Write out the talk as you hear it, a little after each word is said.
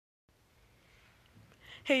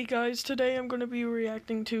Hey guys, today I'm going to be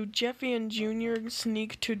reacting to Jeffy and Junior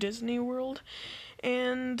sneak to Disney World,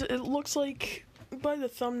 and it looks like by the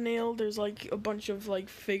thumbnail there's like a bunch of like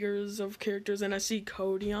figures of characters, and I see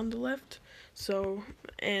Cody on the left. So,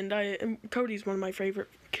 and Cody's one of my favorite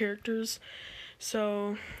characters.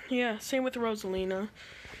 So, yeah, same with Rosalina.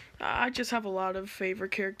 I just have a lot of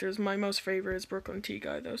favorite characters. My most favorite is Brooklyn T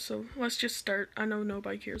Guy though. So, let's just start. I know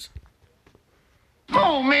nobody cares.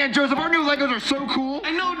 Oh man, Joseph, our new Legos are so cool.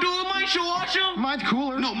 I know, dude. Mine's so awesome. Mine's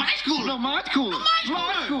cooler. No, mine's cooler. No, mine's cooler.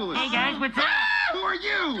 Mine's cooler. Hey guys, what's up? Who are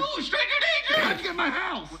you? Dude, stranger danger. How'd you get in my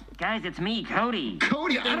house? Guys, it's me, Cody.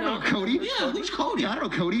 Cody? I don't know Cody. Yeah, who's Cody? I don't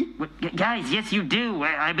know Cody. Guys, yes you do.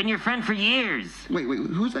 I've been your friend for years. Wait,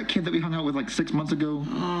 who's that kid that we hung out with like 6 months ago?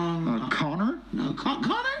 Connor? No,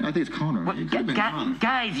 Connor? I think it's Connor. What, It could've been Connor.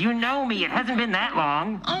 guys, you know me. It hasn't been that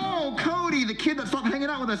long. Oh, Cody, the kid that stopped hanging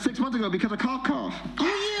out with us 6 months ago because of cough.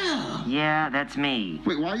 Oh, Yeah, that's me.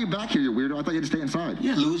 Wait, why are you back here, you weirdo? I thought you had to stay inside.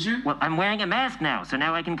 yeah. Yeah, loser. Well, I'm wearing a mask now, so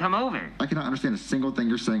now I can come over. I cannot understand a single thing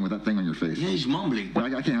you're saying with that thing on your face. Yeah, he's mumbling.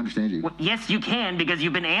 I can't understand you. Well, yes, you can, because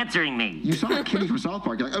you've been answering me. You sound like Kitty from South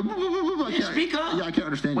Park. You're like, I can't- Speak up. Yeah, I can't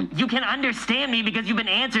understand you. You can understand me because you've been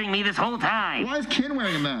answering me this whole time. Why is Ken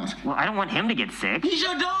wearing a mask? Well, I don't want him to get sick. He's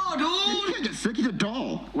a doll, He dude. can't get sick. He's a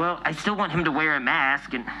doll. Well, I still want him to wear a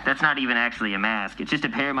mask, and that's not even actually a mask. It's just a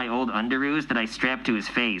pair of my old underoos that I strapped to his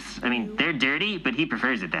face. I mean, they're dirty, but he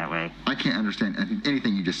prefers it that way. I can't understand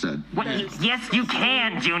anything you just said. What? Yes, you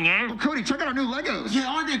can, Junior. Oh, Cody, check out our new Legos. Yeah,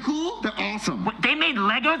 aren't they cool? They're awesome. What, they made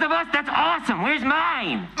Legos of us? That's awesome. Where's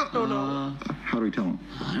mine? Oh no. How do we tell them?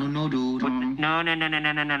 I don't know, dude.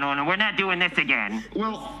 No. We're not doing this again.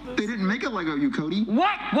 Well, they didn't make a Lego of you, Cody.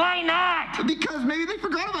 What? Why not? Because maybe they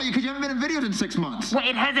forgot about you because you haven't been in videos in 6 months. Well,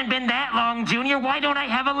 it hasn't been that long, Junior. Why don't I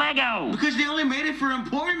have a Lego? Because they only made it for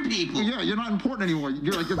important people. Yeah, you're not important anymore.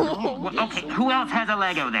 You're like, you're gone. Well, okay, who else has a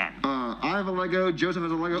Lego then? I have a Lego. Joseph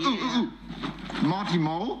has a Lego. Ooh. Monty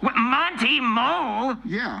Mole? What, Monty Mole?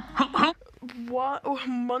 Yeah. Who? What? Oh,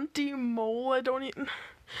 Monty Mole? I don't even...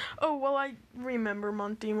 Oh, well, I remember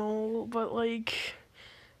Monty Mole, but, like...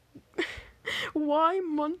 Why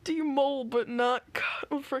Monty Mole, but not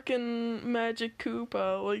frickin' Magic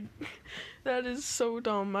Koopa? Like, that is so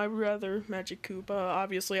dumb. I'd rather Magic Koopa,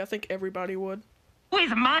 obviously. I think everybody would. Who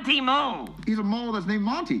is Monty Mole? He's a mole that's named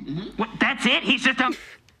Monty. What, that's it? He's just a...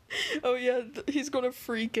 Oh yeah, he's gonna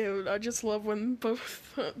freak out. I just love when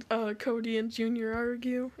both Cody and Junior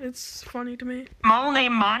argue. It's funny to me. mole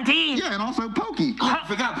named Monty? Yeah, and also Pokey. Oh, I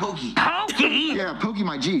forgot Pokey. Pokey? Yeah, Pokey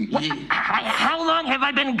my G. Yeah. How long have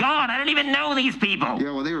I been gone? I don't even know these people.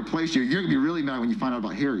 Yeah, well, they replaced you. You're going to be really mad when you find out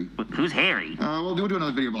about Harry. Who's Harry? We'll do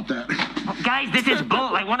another video about that. Guys, this is bull.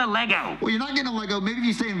 I want a Lego. Well, you're not getting a Lego. Maybe if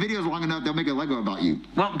you stay in videos long enough, they'll make a Lego about you.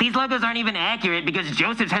 Well, these Legos aren't even accurate because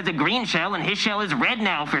Joseph's has a green shell and his shell is red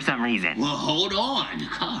now for some reason. Well, hold on.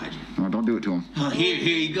 God. No, don't do it to him. Here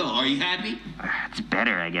you go. Are you happy? It's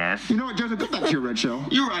better, I guess. You know what, Joseph? Go back to your red shell.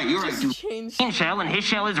 You're right, dude. Change. Green shell and his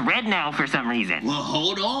shell is red now for some reason. Well,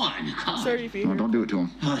 hold on. God. Sorry if you No, heard. don't do it to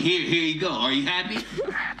him. Here you go. Are you happy?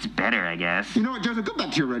 It's better, I guess. You know what, Joseph? Go back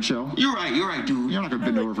to your red shell. You're right, dude. You're not going to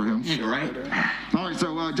bend over for him. Yeah, you're right. All right,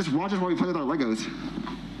 so just watch us while we play with our Legos.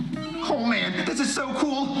 Oh, man, this is so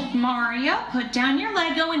cool. Mario, put down your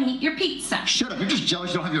Lego and eat your pizza. Shut up. You're just jealous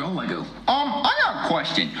you don't have your own Lego. I got a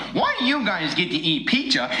question. Why do you guys get to eat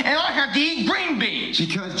pizza and I have to eat green beans?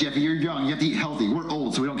 Because, Jeffy, you're young. You have to eat healthy. We're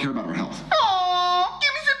old, so we don't care about our health. Oh, give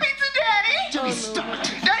me some pizza, Daddy. Jeffy, stop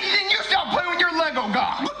it. Daddy, then you stop playing with your Lego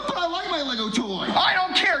guy. But I like my Lego toy. I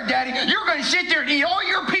don't care, Daddy. You're going to sit there and eat all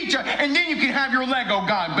your pizza and then you can have your Lego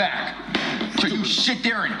guy back. So you sit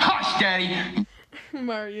there and hush, Daddy.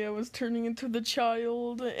 Mario is turning into the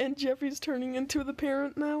child, and Jeffy's turning into the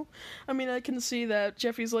parent now. I mean, I can see that.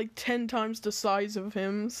 Jeffy's like 10 times the size of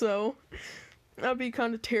him, so I'd be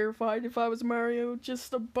kind of terrified if I was Mario.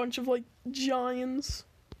 Just a bunch of, like, giants.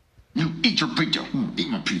 You eat your pizza. Eat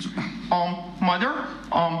my pizza. Mother,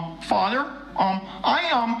 father,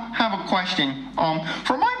 I have a question.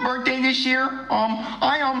 For my birthday this year,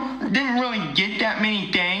 I didn't really get that many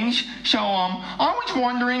things, so I was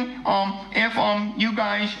wondering if you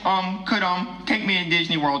guys could take me to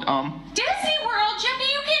Disney World. Disney World? Jeffy,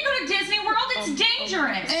 you can't go to Disney World. It's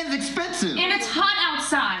dangerous. And it's expensive. And it's hot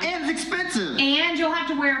outside. And it's expensive. And you'll have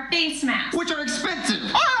to wear a face mask. Which are expensive.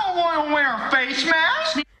 I don't want to wear a face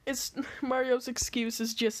mask. It's Mario's excuse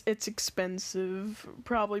is just it's expensive.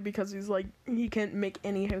 Probably because he's like, he can't make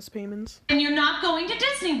any house payments. And you're not going to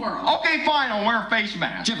Disney World. Okay, fine, I'll wear a face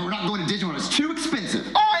mask. Jeffy, we're not going to Disney World. It's too expensive.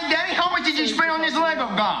 All right, Daddy, how much did you spend on this Lego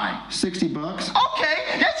guy? $60.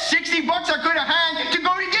 Okay, that's $60 I could have had to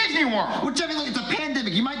go to Disney World. Well, Jeffy, look, it's a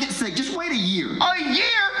pandemic. You might get sick. Just wait a year. A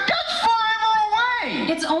year? That's forever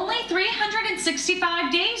away. It's only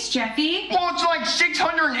 365 days, Jeffy. Well, it's like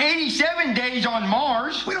 687 days on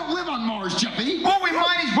Mars. We don't live on Mars, Jeffy. Well, we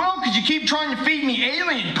might as well, because you keep trying to feed me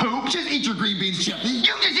alien poop. Just eat your green beans, Jeffy.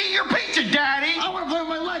 You just eat your pizza, Daddy. I want to play with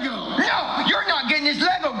my Lego. No, you're not getting this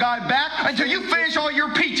Lego guy back until you finish all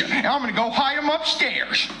your pizza. And I'm going to go hide him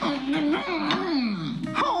upstairs.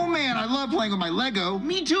 Oh, man, I love playing with my Lego.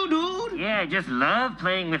 Me too, dude. Yeah, I just love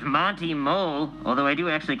playing with Monty Mole. Although I do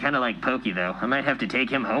actually kind of like Pokey, though. I might have to take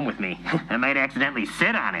him home with me. I might accidentally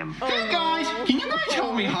sit on him. Hey, guys, can you guys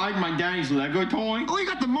help me hide my daddy's Lego toy? Oh, you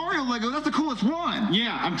got the Mario Lego. That's the coolest one.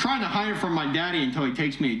 Yeah, I'm trying to hide it from my daddy until he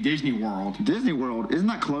takes me to Disney World. Disney World? Isn't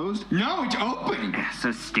that closed? No, it's open.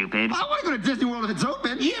 So stupid. I want to go to Disney World if it's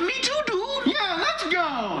open. Yeah, me too, dude. Yeah, let's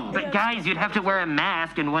go. But guys, you'd have to wear a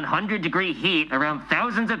mask in 100-degree heat around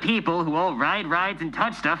thousands of people who all ride rides and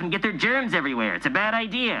touch stuff and get their germs everywhere. It's a bad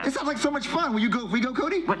idea. It sounds like so much fun. Will you go if we go,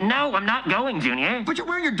 Cody? What? No, I'm not going, Junior. But you're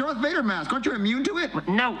wearing your Darth Vader mask. Aren't you immune to it?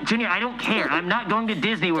 No, Junior, I don't care. I'm not going to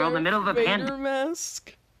Disney World in the middle of a Vader pandemic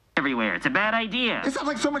mask. everywhere. It's a bad idea. It sounds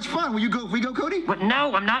like so much fun. Will you go if we go, Cody? What?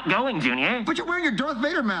 No, I'm not going, Junior. But you're wearing your Darth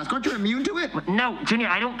Vader mask. Aren't you immune to it? No, Junior,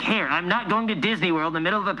 I don't care. I'm not going to Disney World in the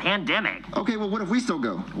middle of a pandemic. Okay, well, what if we still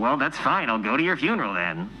go? Well, that's fine. I'll go to your funeral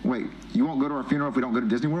then. Wait, you won't go to our funeral if we don't go to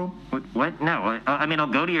Disney World? What? No, I mean, I'll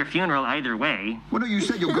go to your funeral either way. Well, no, you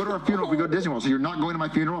said you'll go to our funeral if we go to Disney World, so you're not going to my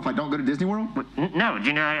funeral if I don't go to Disney World? No,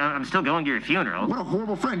 Junior, I'm still going to your funeral. What a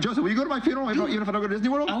horrible friend. Joseph, will you go to my funeral even if I don't go to Disney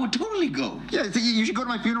World? I would totally go. Yeah, see, you should go to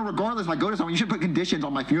my funeral regardless if I go to something. You should put conditions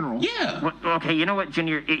on my funeral. Yeah. Okay, you know what,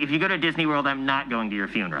 Junior? If you go to Disney World, I'm not going to your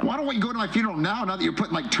funeral. Why don't we go to my funeral now that you're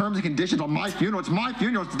putting, like, terms and conditions on my funeral? It's my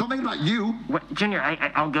funeral. Don't make it about you. What, Junior,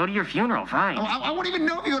 I'll go to your funeral, fine. I won't even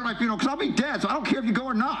know if you go to my funeral because I'll be dead, so I don't care if you go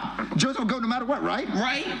or not. Joseph will go no matter what, right?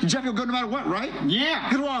 Right. Jeffy will go no matter what, right? Yeah.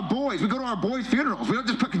 Because we're our boys. We go to our boys' funerals. We don't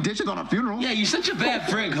just put conditions on our funerals. Yeah, you're such a bad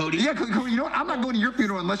friend, Cody. Yeah, Cody, you know what? I'm not going to your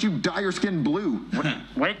funeral unless you dye your skin blue.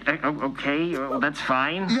 What? Okay, well, that's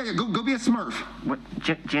fine. Yeah, go be a Smurf. What,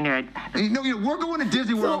 Junior, You know, we're going to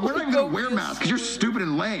Disney World. We're not even going to wear masks because you're stupid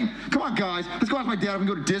and lame. Come on, guys. Let's go ask my dad if we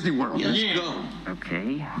can go to Disney World. Yeah, let's go.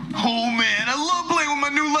 Okay. Oh man, I love playing with my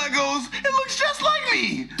new Legos. It looks just like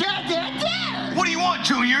me. Dad! What do you want,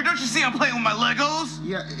 Junior? Don't you see I'm playing with my Legos?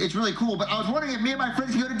 Yeah, it's really cool, but I was wondering if me and my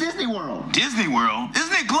friends can go to Disney World. Disney World?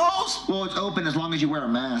 Isn't it closed? Well, it's open as long as you wear a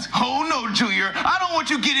mask. Oh no, Junior. I don't want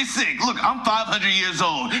you getting sick. Look, I'm 500 years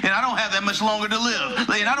old, and I don't have that much longer to live.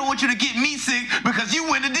 And I don't want you to get me sick because you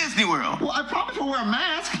went to Disney World. Well, I promise we'll wear a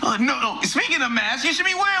mask. No. Speaking of masks, you should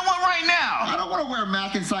be wearing one right now. I don't want to wear a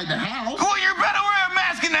mask inside the house. Well, you better wear a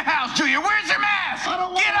mask in the house, Junior. Where's your mask? I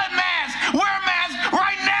don't want- Get a mask. Wear a mask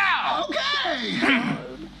right now. Okay.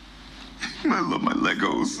 I love my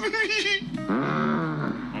Legos.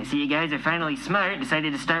 I see you guys are finally smart and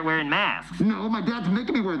decided to start wearing masks. No, my dad's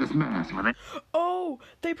making me wear this mask. Well, Oh,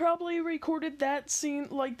 they probably recorded that scene,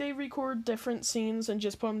 like they record different scenes and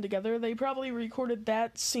just put them together. They probably recorded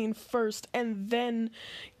that scene first and then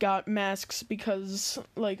got masks because,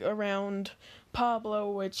 like, around Pablo,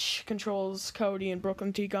 which controls Cody and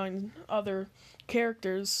Brooklyn Tika and other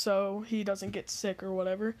characters, so he doesn't get sick or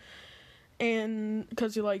whatever. And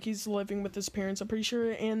because he's living with his parents, I'm pretty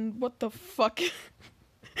sure. And what the fuck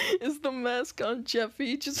is the mask on Jeffy?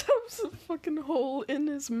 He just has a fucking hole in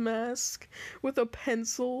his mask with a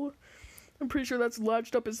pencil. I'm pretty sure that's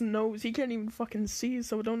lodged up his nose. He can't even fucking see,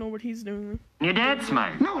 so I don't know what he's doing. your dad's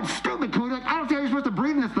smart. No, it's stupid, Cody. Like, I don't see how you're supposed to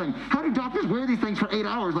breathe in this thing. How do doctors wear these things for 8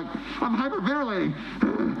 hours? Like, I'm hyperventilating.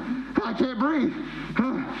 I can't breathe.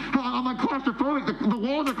 I'm like claustrophobic. The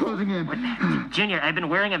walls are closing in. Junior, I've been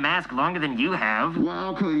wearing a mask longer than you have.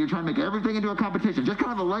 Wow, Cody, you're trying to make everything into a competition. Just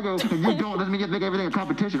kind of a Lego, and you don't. Doesn't mean you have to make everything a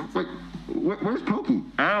competition. Wait, where's Pokey?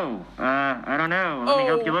 Oh, I don't know. Let me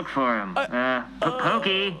help you look for him.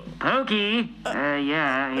 Pokey?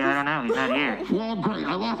 Yeah, I don't know. He's not here. Well, great.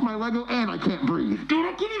 I lost my Lego and I can't breathe. Dude,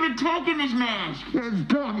 I can't even talk in this mask. Yeah, it's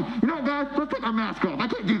dumb. You know what, guys? Let's take our mask off. I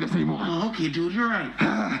can't do this anymore. Oh, okay, dude, you're right.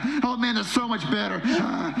 Oh, man, that's so much better.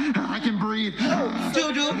 I can breathe.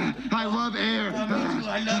 Dude. I love air. Me too.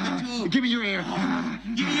 I love it too. Give me your air.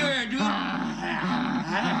 Give me your air, dude.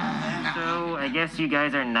 So, I guess you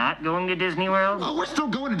guys are not going to Disney World? Oh, we're still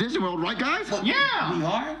going to Disney World, right, guys? Yeah. We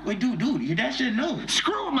are? Wait, dude, your dad should know.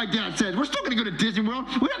 Screw what my dad says. We're still going to go to Disney World.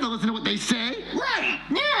 We don't have to listen to what they say. Right.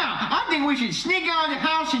 Yeah. I think we should sneak out of the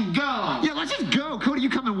house and go. Yeah, let's just go. Cody, you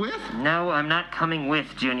coming with? No, I'm not coming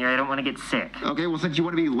with, Junior. I don't want to get sick. Okay, well, since you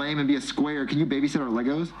want to be lame and be a square, can you babysit our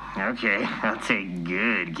Legos? Okay, I'll take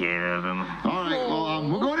good care of them. All right, well,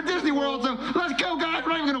 we're going to Disney World, so let's go, guys. We're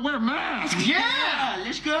not even going to wear masks. Yeah,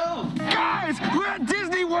 let's go. Guys, we're at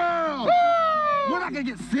Disney World. Woo! We're not going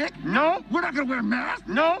to get sick. No. We're not going to wear masks.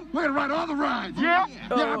 No. We're going to ride all the rides. Yeah.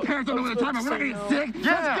 Yeah, our parents don't know what they're talking about. We're not going to get sick.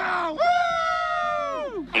 Yeah. Let's go.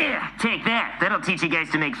 Woo! Yeah, take that. That'll teach you guys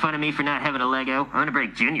to make fun of me for not having a Lego. I'm gonna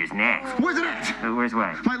break Junior's neck. Where's it at? Where's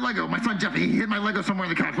what? My Lego. My son Jeffy. He hid my Lego somewhere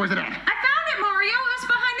in the couch. Where's it at? I found it, Mario. It was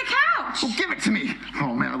behind the couch. Oh, give it to me.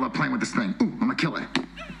 Oh, man, I love playing with this thing. Ooh, I'm going to kill it.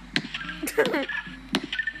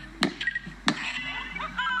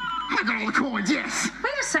 I got all the coins, yes.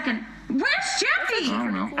 Wait a second. Where's Jeffy? I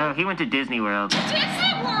don't know. Oh, he went to Disney World.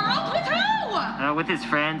 Disney World? With who? With his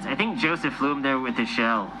friends. I think Joseph flew him there with his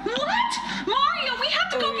shell. What? Mario, we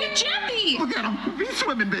have to go get Jeffy. Look at him. He's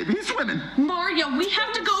swimming, baby. He's swimming. Mario, we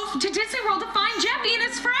have to go to Disney World to find Jeffy and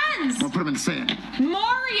his friends. I'll put him in the sand.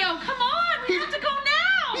 Mario, come on. We have to go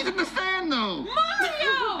He's now. in the sand, though.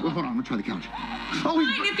 Mario. Well, hold on. We'll try the couch. Oh,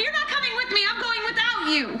 he's, Fine, if you're not coming with me, I'm going without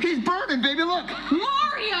you. he's burning, baby. Look.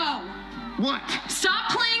 Mario, What? stop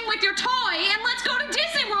playing with your toy and let's go to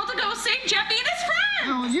Disney World to go save Jeffy and his friends.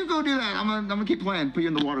 No, you go do that. I'm gonna keep playing. Put you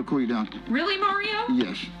in the water, cool you down. Really, Mario?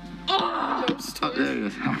 Yes. Oh, Those Oh, there toys, he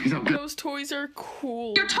is. Oh, he's all good. those toys are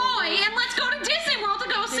cool. your toy and let's go to Disney World to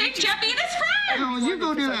go save Jeffy and his friends. No, you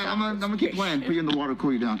go do that. I'm gonna keep playing. Put you in the water,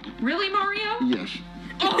 cool you down. Really, Mario? Yes.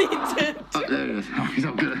 He did. Oh, there he is. Oh, he's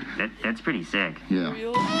all good. That's pretty sick. Yeah.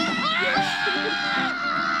 Real?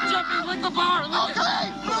 Jeffy, lick the bar. Lick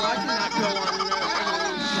I cannot go on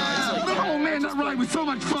Oh, man, that ride was so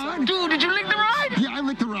much fun. Dude, did you lick the ride? Yeah, I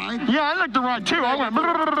licked the ride. Yeah, I licked the ride too. I went. What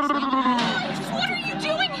are you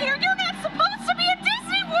doing here? You're not supposed to be at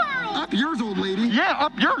Disney World. Up yours, old lady. Yeah,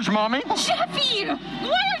 up yours, mommy. Jeffy,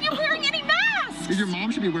 why aren't you wearing any masks? Your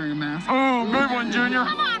mom should be wearing a mask. Oh, good one, Junior.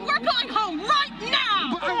 Come on, we're going home right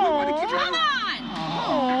now. But I want to keep Come on.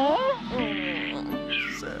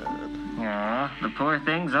 Aw, the poor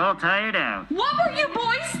thing's all tired out. What were you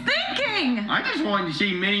boys thinking? I just wanted to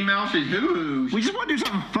see Minnie Mouse's hoo-hoos. We just want to do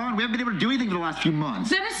something fun. We haven't been able to do anything for the last few months.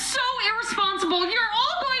 That is so irresponsible. You're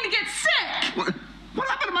all going to get sick. What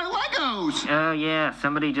happened to my Legos? Oh, yeah,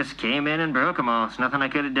 somebody just came in and broke them all. It's nothing I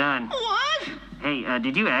could have done. What? Hey,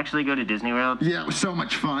 did you actually go to Disney World? Yeah, it was so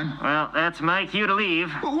much fun. Well, that's my cue to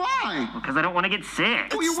leave. But why? Because I don't want to get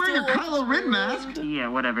sick. Oh, you're wearing your Kylo Ren mask. Yeah,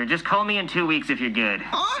 whatever. Just call me in 2 weeks if you're good.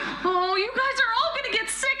 Huh? Oh, you guys are all going to get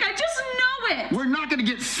sick. I just know it. We're not going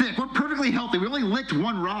to get sick. We're perfectly healthy. We only licked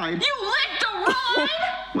one ride. You licked a ride?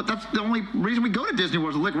 Well, that's the only reason we go to Disney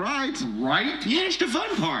World is to lick rides. Right? Yeah, it's the fun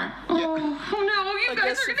part. Oh, no, you I guys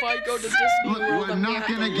guess are if going I to go get to sick. Disney Look, World, we're I'm not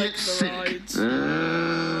gonna going to lick get the sick. rides.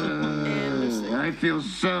 I feel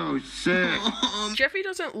so sick. Jeffy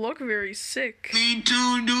doesn't look very sick. Me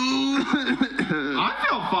too, dude. I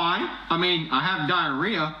feel fine. I mean, I have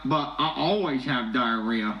diarrhea, but I always have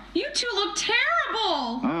diarrhea. You two look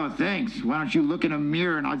terrible. Oh, thanks. Why don't you look in a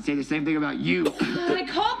mirror and I'd say the same thing about you. I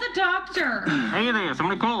called the doctor. Hey there,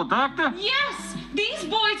 somebody call a doctor? Yes, these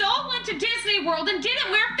boys all went to Disney World and didn't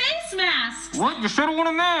wear face masks. What? You should have worn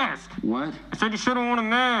a mask. What? I said you should have worn a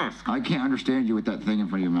mask. I can't understand you with that thing in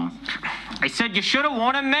front of your mouth. I said you should have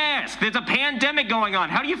worn a mask. There's a pandemic going on.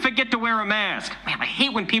 How do you forget to wear a mask? Man, I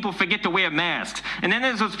hate when people forget to wear masks. And then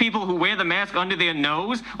there's those people who wear the mask under their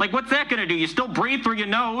nose. Like, what's that gonna do? You still breathe through your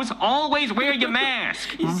nose. Always wear your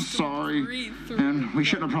mask. I'm sorry. And we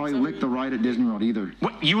shouldn't have probably licked the ride at Disney World either.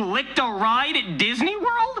 What, you licked a ride at Disney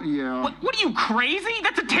World? Yeah. What are you, crazy?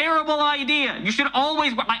 That's a terrible idea. You should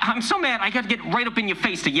always, I'm so mad, I gotta get right up in your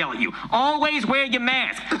face to yell at you. Always wear your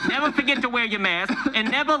mask. Never forget to wear your mask. And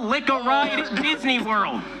never lick a ride at Disney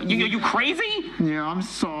World. You crazy? Yeah, I'm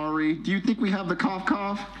sorry. Do you think we have the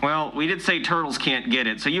cough? Well, we did say turtles can't get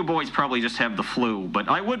it, so you boys probably just have the flu, but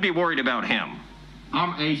I would be worried about him.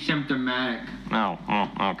 I'm asymptomatic. Oh,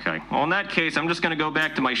 okay. Well, in that case, I'm just gonna go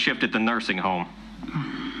back to my shift at the nursing home.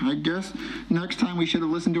 I guess next time we should have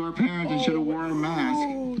listened to our parents and should have worn a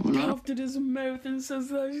mask. Coughed at his mouth and says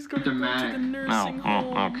that he's going to go to the Dramatic. nursing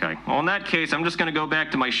home. Okay. Well, in that case, I'm just gonna go back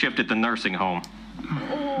to my shift at the nursing home.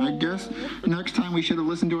 I guess next time we should have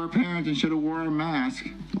listened to our parents and should have worn a mask.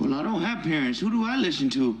 Well, I don't have parents. Who do I listen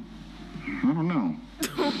to? I don't know.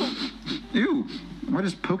 Ew, why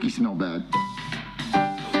does Pokey smell bad?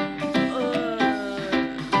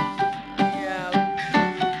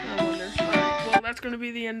 Yeah. I wonder. Alright, well, that's going to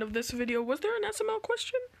be the end of this video. Was there an SML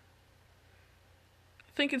question?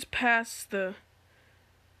 I think it's past the...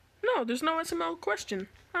 No, there's no SML question.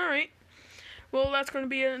 Alright. Well, that's going to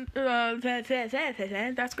be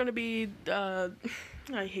that's going to be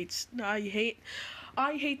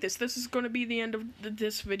I hate this. This is going to be the end of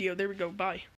this video. There we go. Bye.